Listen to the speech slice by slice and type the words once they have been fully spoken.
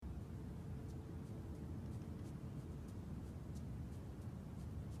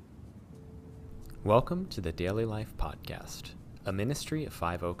Welcome to the Daily Life Podcast, a ministry of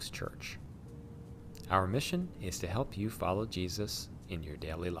Five Oaks Church. Our mission is to help you follow Jesus in your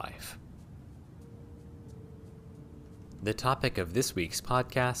daily life. The topic of this week's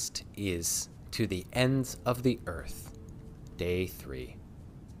podcast is To the Ends of the Earth, Day 3.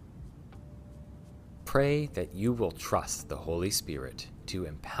 Pray that you will trust the Holy Spirit to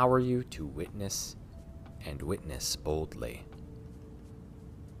empower you to witness and witness boldly.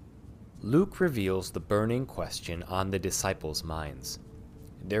 Luke reveals the burning question on the disciples' minds.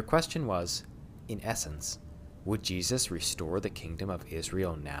 Their question was, in essence, would Jesus restore the kingdom of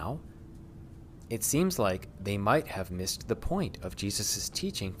Israel now? It seems like they might have missed the point of Jesus'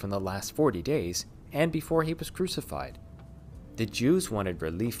 teaching from the last 40 days and before he was crucified. The Jews wanted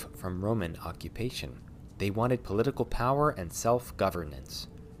relief from Roman occupation. They wanted political power and self-governance.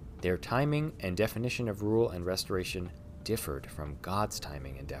 Their timing and definition of rule and restoration differed from God's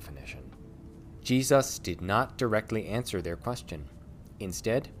timing and definition. Jesus did not directly answer their question.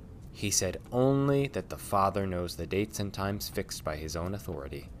 Instead, he said only that the Father knows the dates and times fixed by his own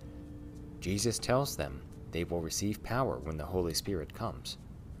authority. Jesus tells them they will receive power when the Holy Spirit comes.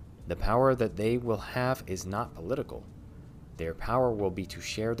 The power that they will have is not political. Their power will be to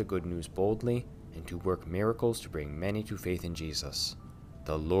share the good news boldly and to work miracles to bring many to faith in Jesus.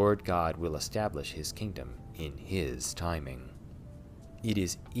 The Lord God will establish his kingdom in his timing. It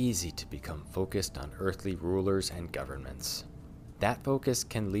is easy to become focused on earthly rulers and governments. That focus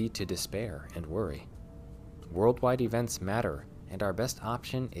can lead to despair and worry. Worldwide events matter, and our best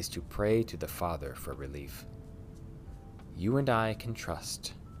option is to pray to the Father for relief. You and I can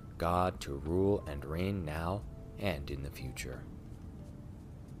trust God to rule and reign now and in the future.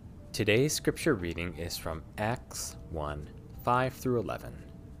 Today's scripture reading is from Acts 1, 5 through 11,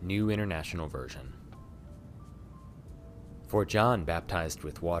 New International Version. For John baptized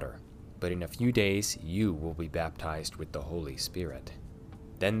with water, but in a few days you will be baptized with the Holy Spirit.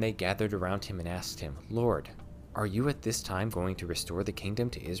 Then they gathered around him and asked him, Lord, are you at this time going to restore the kingdom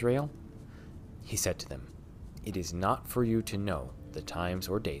to Israel? He said to them, It is not for you to know the times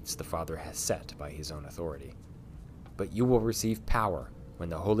or dates the Father has set by his own authority. But you will receive power when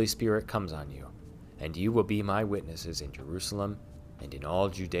the Holy Spirit comes on you, and you will be my witnesses in Jerusalem and in all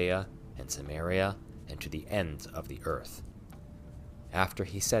Judea and Samaria and to the ends of the earth. After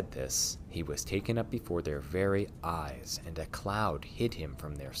he said this, he was taken up before their very eyes, and a cloud hid him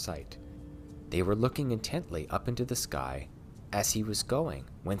from their sight. They were looking intently up into the sky as he was going,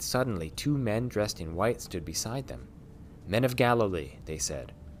 when suddenly 2 men dressed in white stood beside them. Men of Galilee, they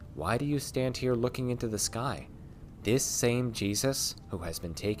said, why do you stand here looking into the sky? This same Jesus, who has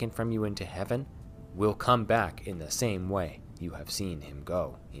been taken from you into heaven, will come back in the same way you have seen him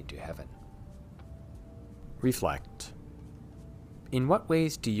go into heaven. Reflect. In what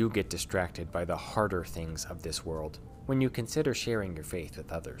ways do you get distracted by the harder things of this world when you consider sharing your faith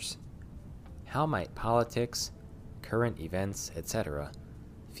with others? How might politics, current events, etc.,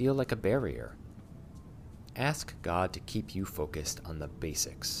 feel like a barrier? Ask God to keep you focused on the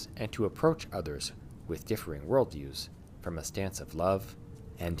basics and to approach others with differing worldviews from a stance of love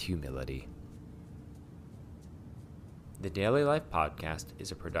and humility. The Daily Life Podcast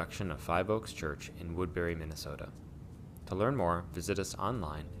is a production of Five Oaks Church in Woodbury, Minnesota. To learn more, visit us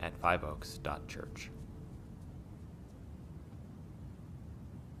online at fiveoaks.church.